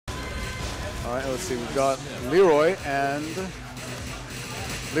All right, let's see. We've got Leroy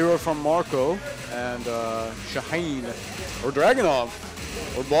from Marco and Shaheen or Dragunov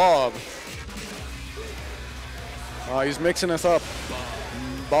or Bob. He's mixing us up.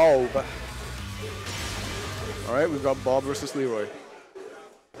 Bob. All right, we've got Bob versus Leroy.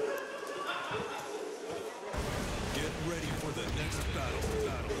 Get ready for the next battle.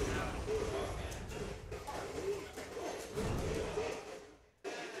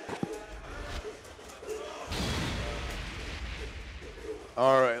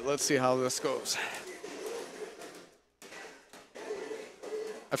 All right, let's see how this goes.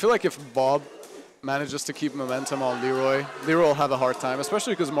 I feel like if Bob manages to keep momentum on Leroy, Leroy will have a hard time,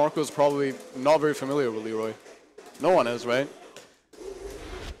 especially because Marco's probably not very familiar with Leroy. No one is, right?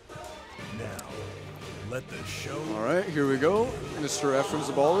 Now, let the show. All right, here we go. Mr.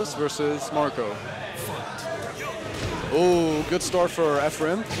 EfrimZimbalist versus Marco. Oh, good start for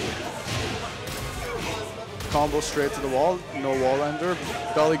Efrim. Combo straight to the wall, no wall ender.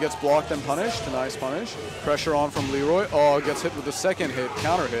 Belly gets blocked and punished, a nice punish. Pressure on from Leroy. Oh, gets hit with the second hit,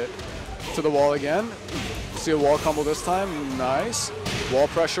 counter hit. To the wall again. See a wall combo this time, nice. Wall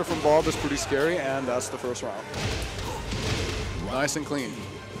pressure from Bob is pretty scary, and that's the first round. Nice and clean.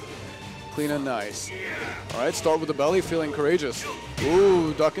 Clean and nice. All right, start with the belly, feeling courageous.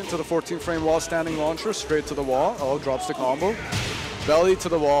 Ooh, duck into the 14 frame wall standing launcher, straight to the wall. Oh, drops the combo. Belly to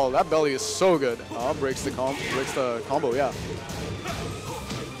the wall. That belly is so good. Oh, breaks the combo, yeah.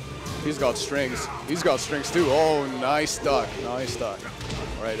 He's got strings. He's got strings too. Oh, nice duck. Nice duck.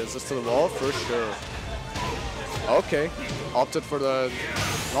 All right, is this to the wall? For sure. Okay. Opted for the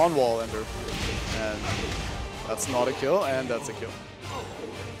non-wall ender. And that's not a kill, and that's a kill.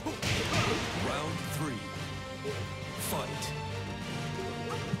 Round 3. Fight.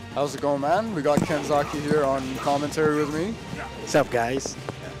 How's it going, man? We got Kenzaki here on commentary with me. What's up, guys?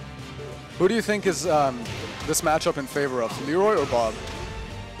 Who do you think is this matchup in favor of, Leroy or Bob?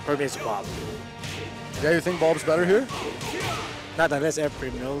 For me, it's Bob. Yeah, you think Bob's better here? Not unless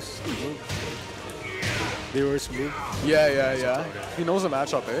Efrim knows the move. Leroy's move. Yeah. He knows the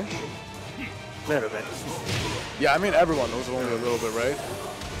matchup, eh? Little bit. Yeah, I mean, everyone knows it only a little bit, right?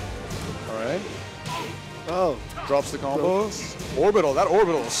 All right. Oh. Drops the combos. Orbital. That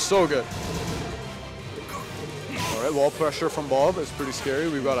orbital is so good. All right, wall pressure from Bob is pretty scary.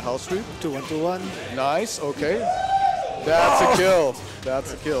 We've got a house sweep. 2-1, 2-1. Nice, okay. That's a kill.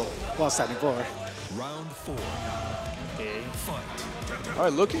 That's a kill. 174. Round 4. Okay. Fight. All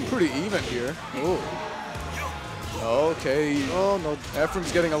right, looking pretty even here. Ooh. Okay. Oh, no.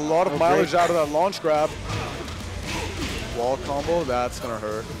 Efrim's getting a lot of mileage out of that launch grab. Wall combo, that's gonna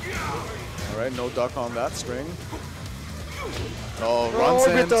hurt. All right, no duck on that string. Oh, runs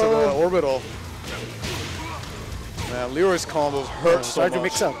into the orbital. Man, Leroy's combos hurt so much. Trying to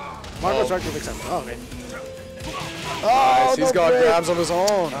mix up. Marco's trying to mix up. Oh, okay. Nice, he's got grabs of his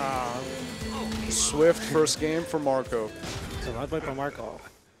own. Swift first game for Marco. So 1 point for Marco.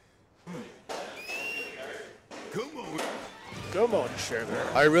 Come on, sugar.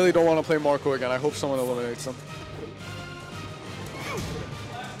 I really don't want to play Marco again. I hope someone eliminates him.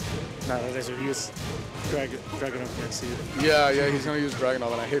 No, let's use Dragunov against you. Yeah, he's going to use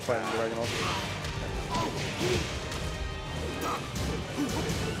Dragunov, and I hate fighting Dragunov.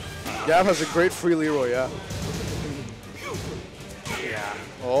 Gav has a great free Leroy, yeah. Yeah.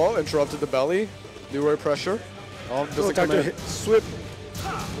 Oh, interrupted the belly. Leroy pressure. Oh, doesn't come in. Sweep.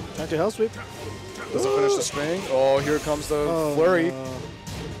 Trying to hell sweep. Doesn't finish the string. Oh, here comes the flurry.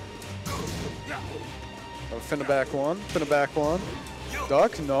 No. Finna back one. Finna back one.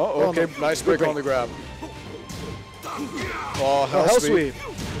 Duck? No. Okay, no. Nice break on the grab. Oh, hell sweep.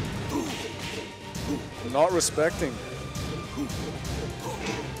 Not respecting.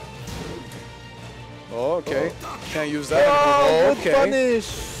 Oh, okay. Can't use that. Oh, okay. Punish.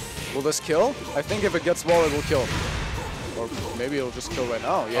 Will this kill? I think if it gets wall, it will kill. Or maybe it'll just kill right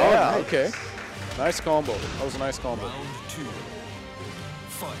now. Yeah, nice. Okay. Nice combo. That was a nice combo. Round 2.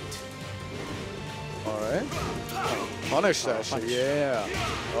 Fight. All right. Punish that shit. Yeah.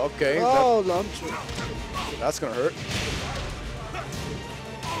 Okay. Oh, launch. That's going to hurt.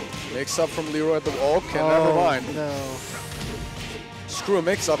 Mix up from Leroy at the... Okay, never mind. No. Screw a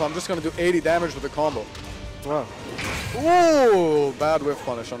mix up. I'm just going to do 80 damage with the combo. Wow. Ooh, bad whiff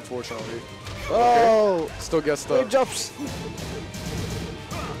punish, unfortunately. Oh. Okay. Still gets the... He jumps.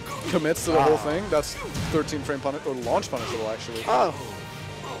 Commits to the whole thing. That's 13 frame punish, or launch punishable, actually. Oh.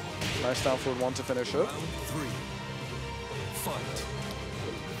 Nice down forward 1 to finish it. Round 3. Fight.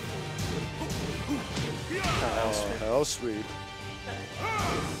 Oh, hell sweet.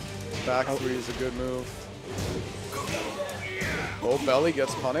 Back 3 is a good move. Oh, Belly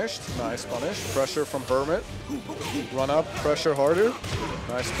gets punished. Nice punish. Pressure from Hermit. Run up, pressure harder.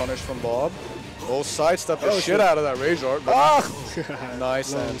 Nice punish from Bob. Oh, sidestep the shit out of that Rage Art. But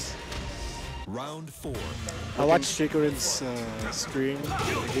nice ends. Round 4. I watched Shikarin's stream.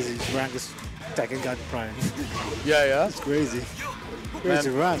 His rank is Tekken God Prime. Yeah. It's crazy.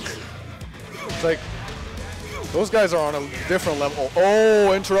 Crazy rank. It's like, those guys are on a different level.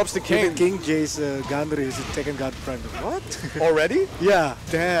 Oh, interrupts the Even king. King J's Gandry is a Tekken God Prime. What? Already? Yeah.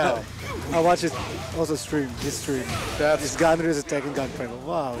 Damn. I watched it also stream. His stream. That's His Gandry is a Tekken God Prime.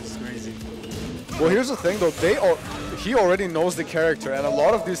 Wow, it's crazy. Well, here's the thing though, he already knows the character, and a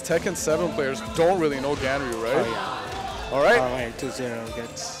lot of these Tekken 7 players don't really know Ganryu, right? Oh yeah. All right, Alright, 2-0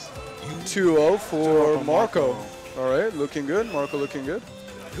 gets 2-0 for Marco. All right, looking good, Marco looking good.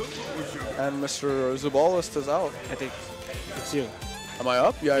 And Mr. Zimbalist is out. I think it's you. Am I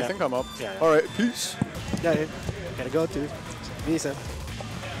up? Yeah, I Yeah. think I'm up. Yeah. All right, peace. Yeah. Gotta go to Visa.